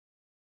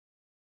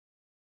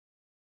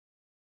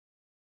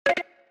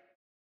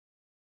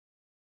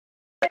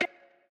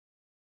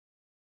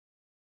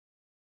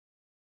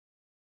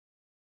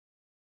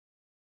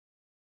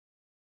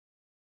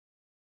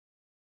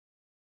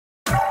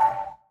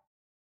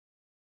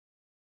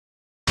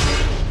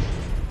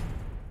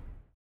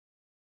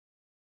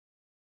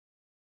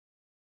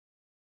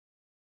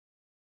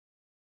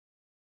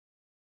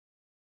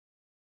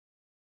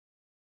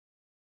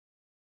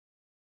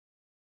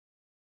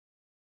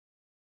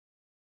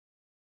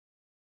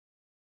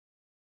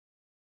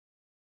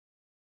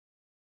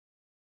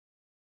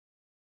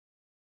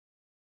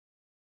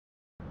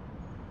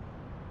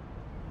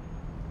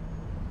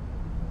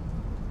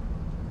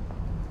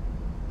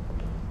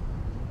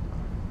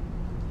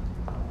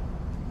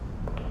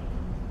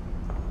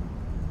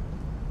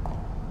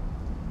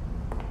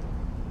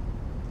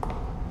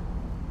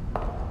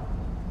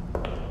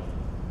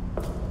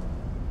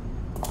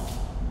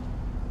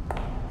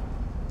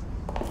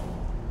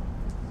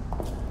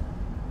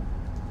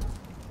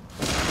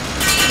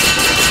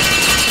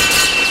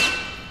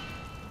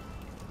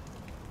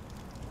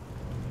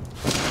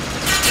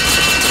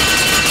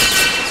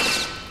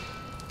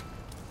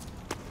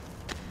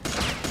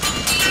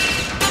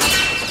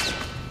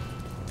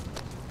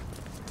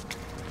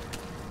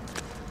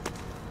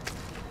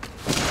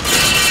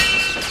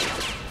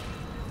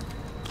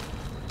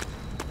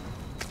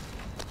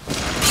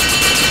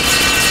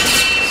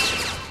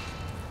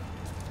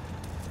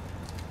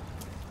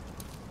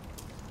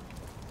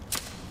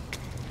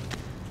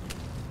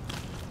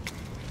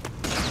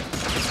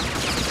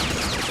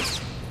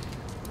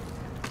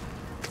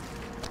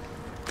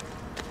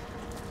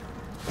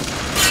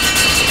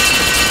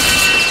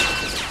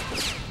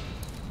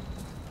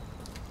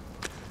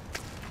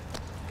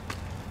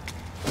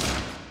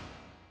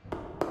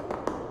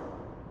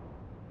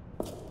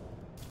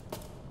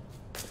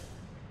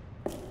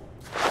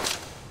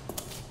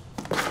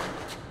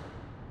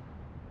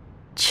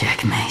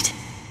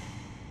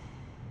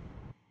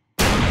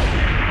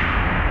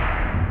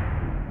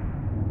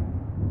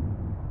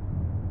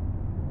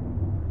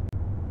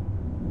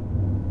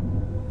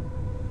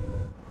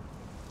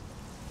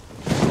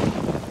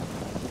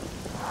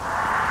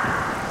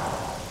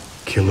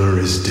killer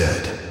is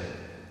dead.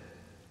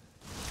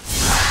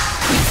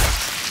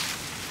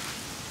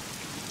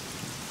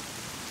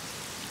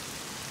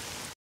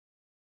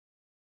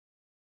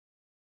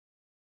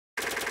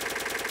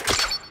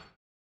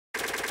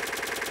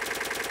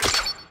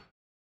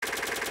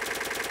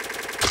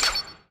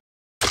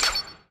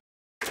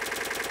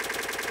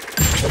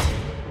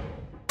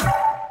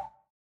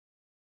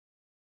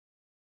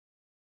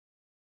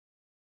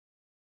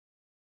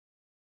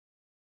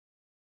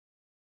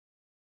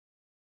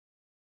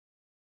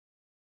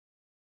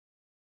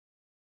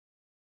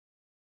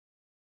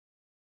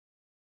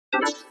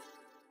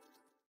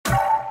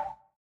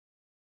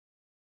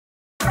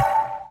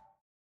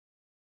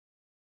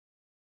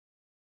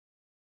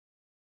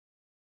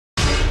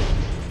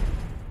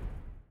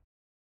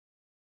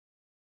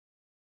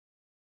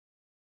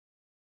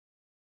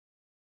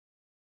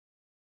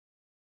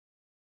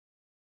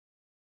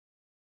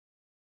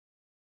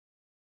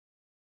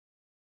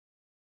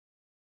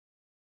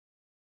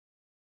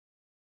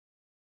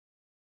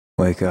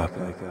 Wake up.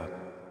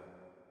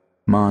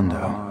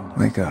 Mondo,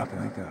 wake up.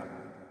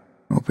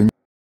 Open.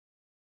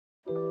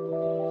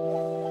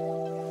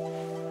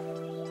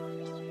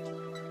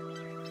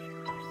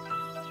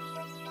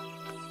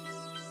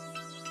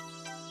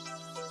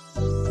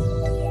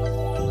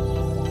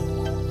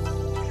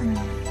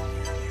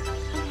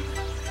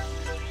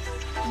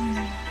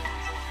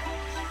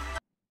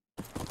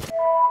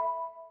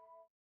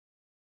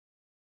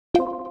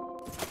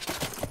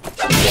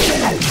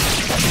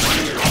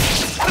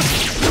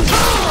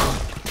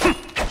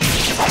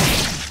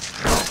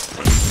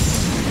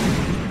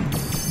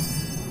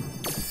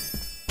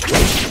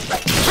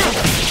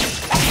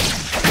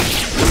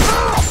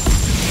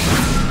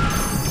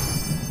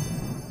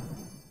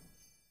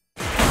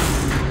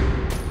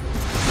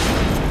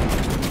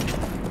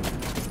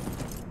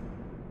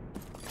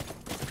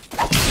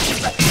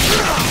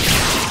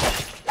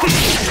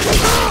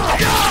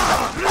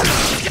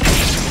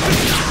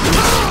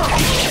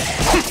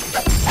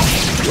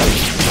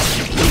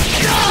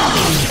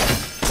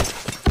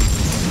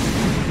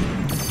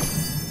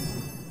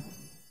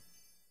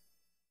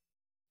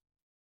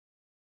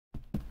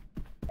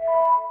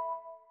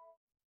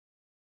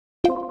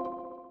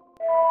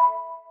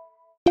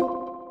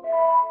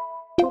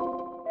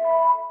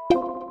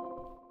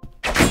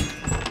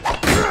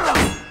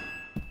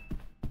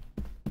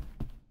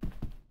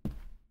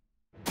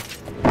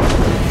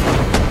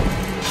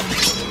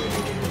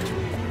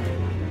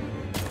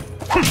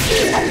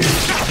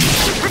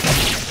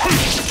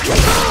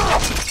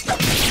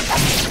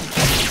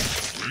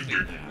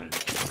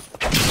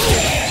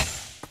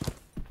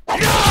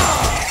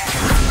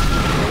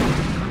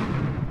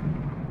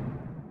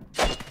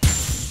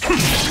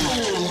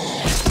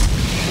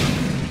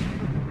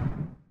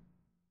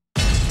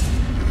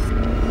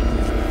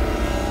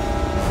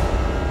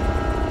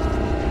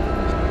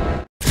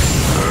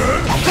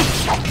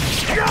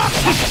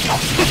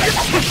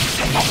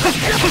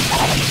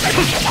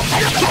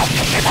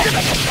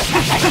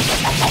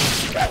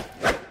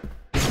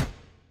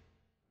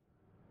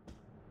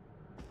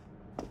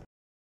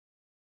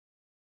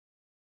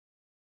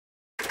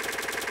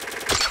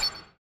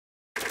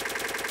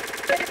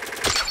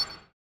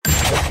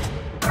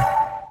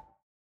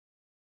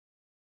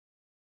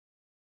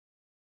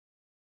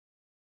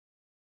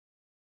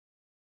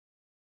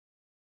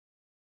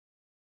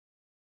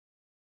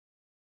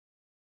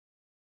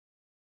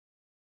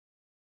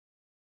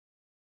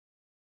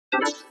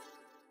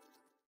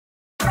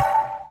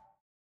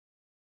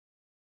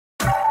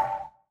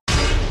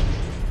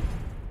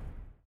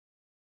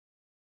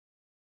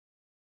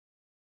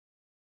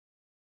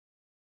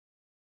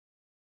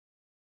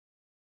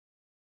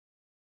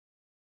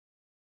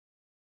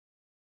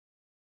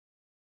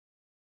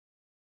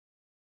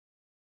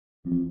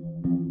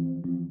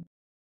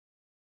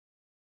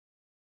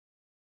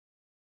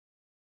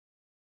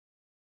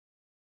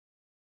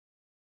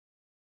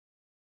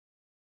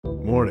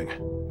 Morning.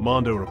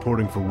 Mondo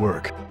reporting for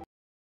work.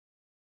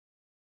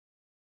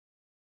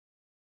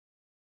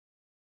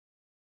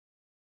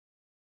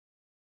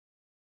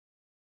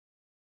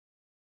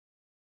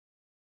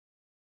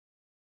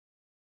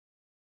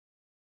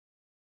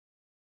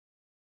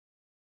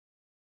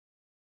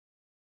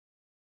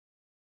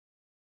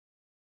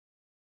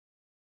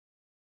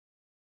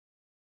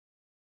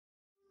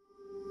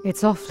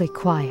 It's awfully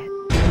quiet.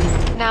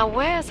 Now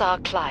where's our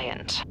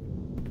client?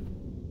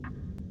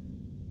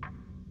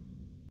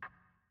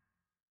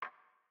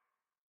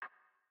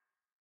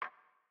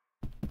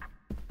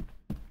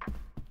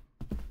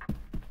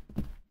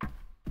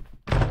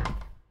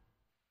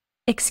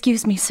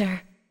 Excuse me,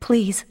 sir.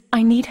 Please,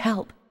 I need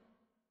help.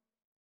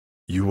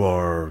 You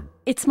are...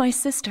 It's my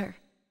sister.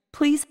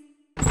 Please.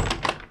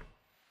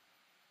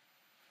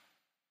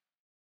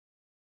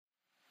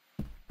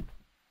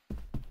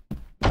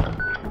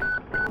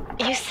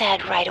 You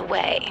said right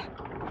away.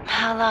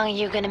 How long are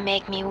you gonna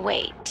make me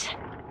wait?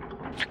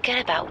 Forget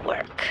about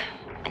work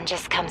and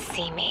just come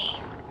see me.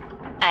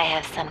 I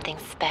have something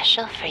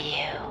special for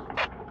you.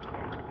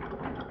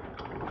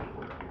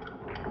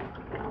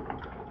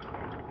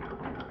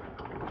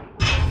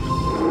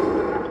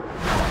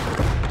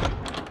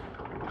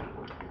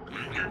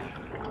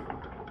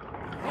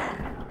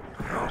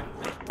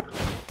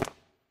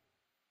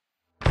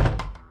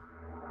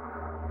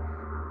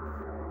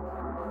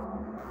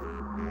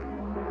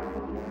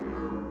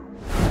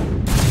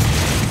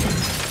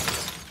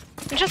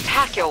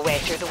 attack your way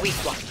through the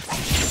weak ones.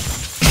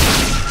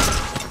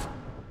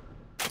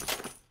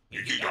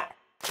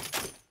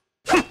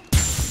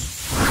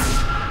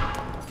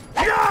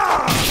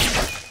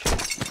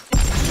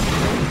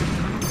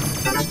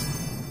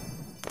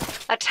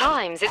 At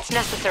times, it's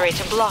necessary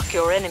to block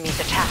your enemy's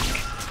attack.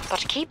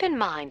 But keep in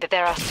mind that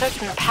there are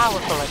certain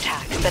powerful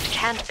attacks that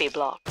can't be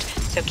blocked,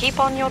 so keep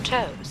on your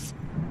toes.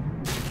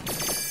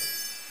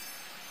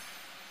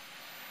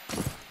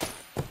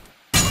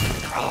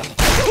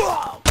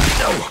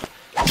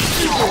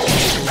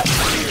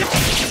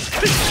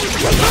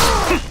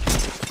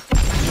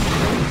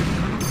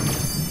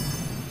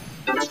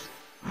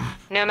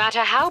 No matter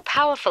how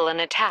powerful an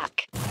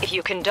attack, if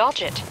you can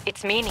dodge it,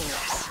 it's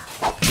meaningless.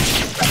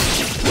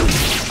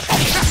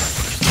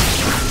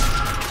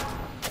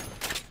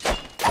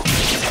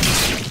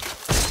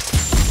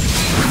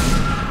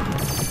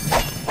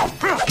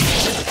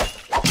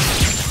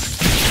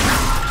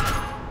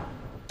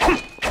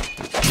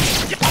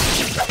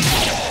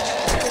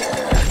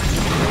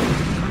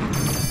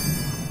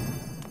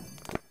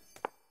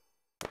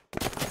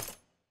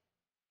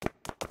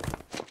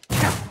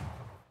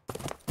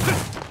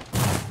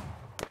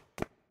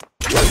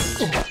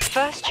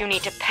 First, you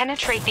need to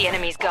penetrate the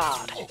enemy's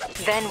guard.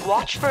 Then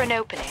watch for an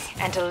opening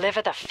and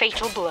deliver the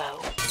fatal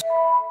blow.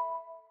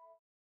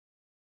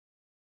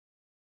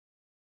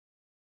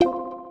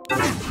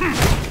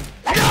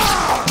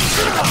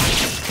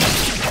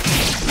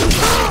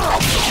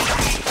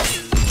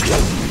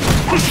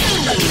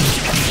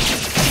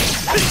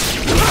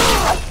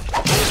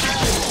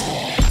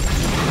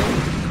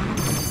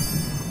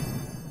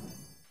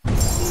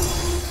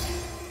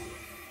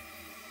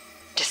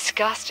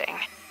 Disgusting.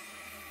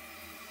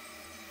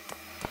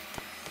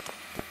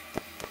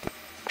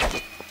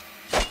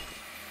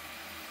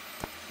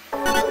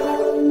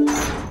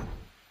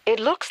 It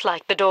looks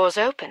like the door's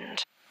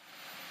opened.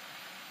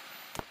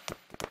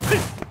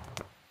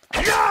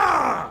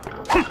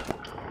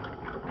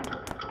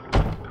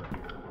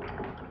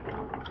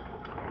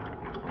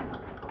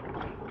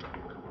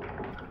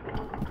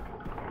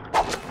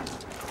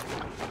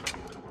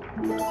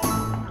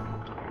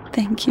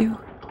 Thank you.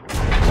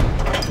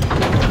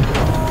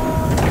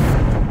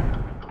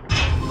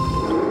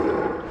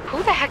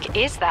 Who the heck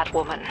is that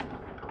woman?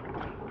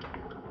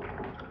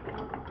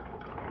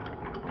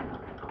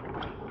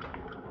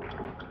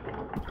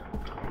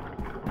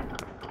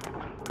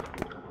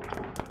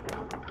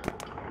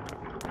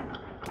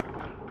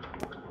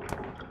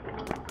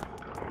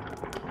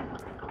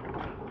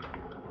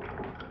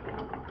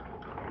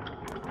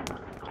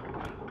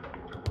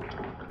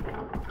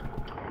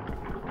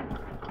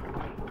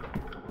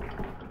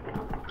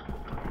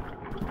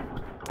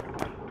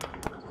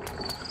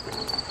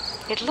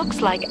 It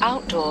looks like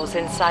outdoors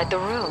inside the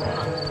room.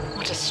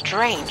 What a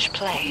strange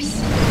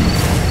place.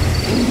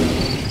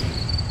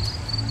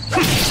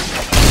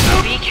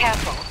 Be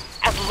careful.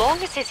 As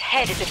long as his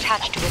head is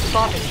attached to his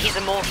body, he's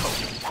immortal.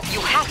 You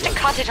have to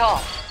cut it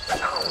off.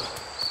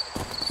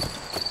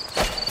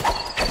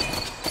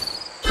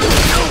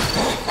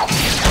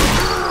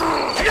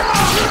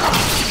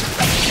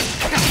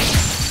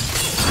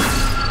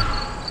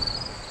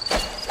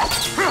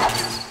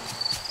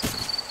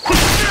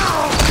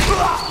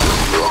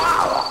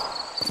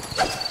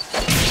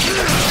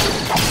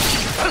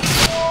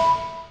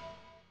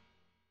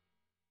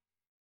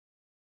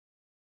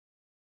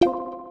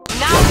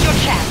 Now's your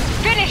chance.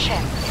 Finish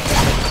him.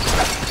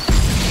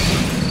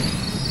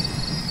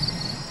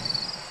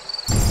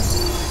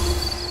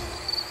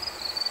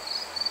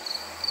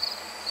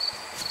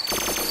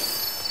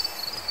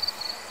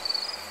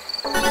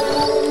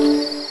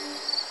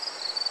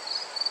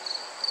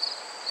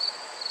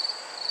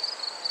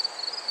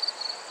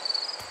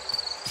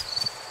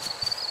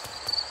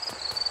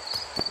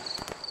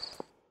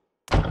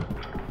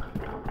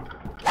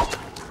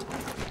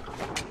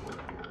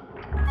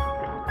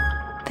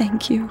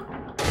 Thank you.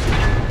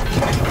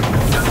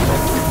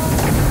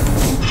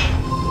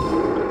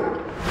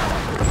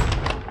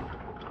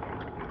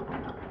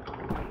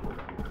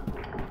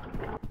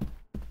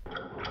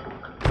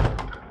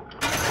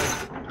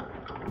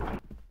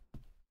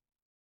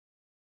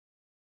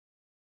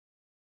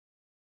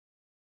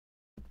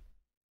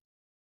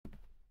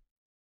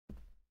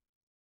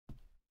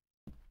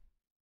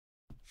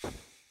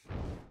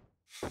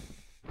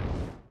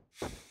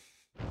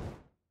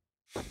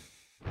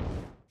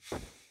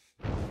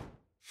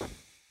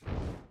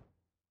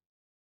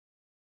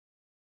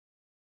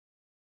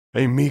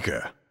 Hey,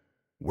 Mika.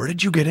 Where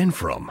did you get in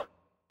from?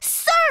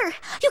 Sir!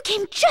 You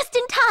came just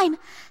in time!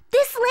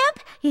 This lamp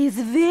is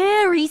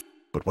very...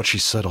 But what she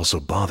said also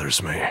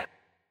bothers me.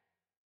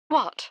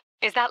 What?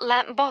 Is that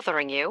lamp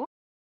bothering you?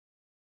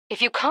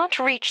 If you can't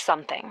reach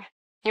something,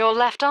 your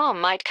left arm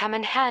might come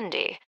in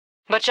handy.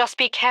 But just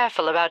be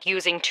careful about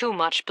using too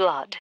much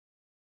blood.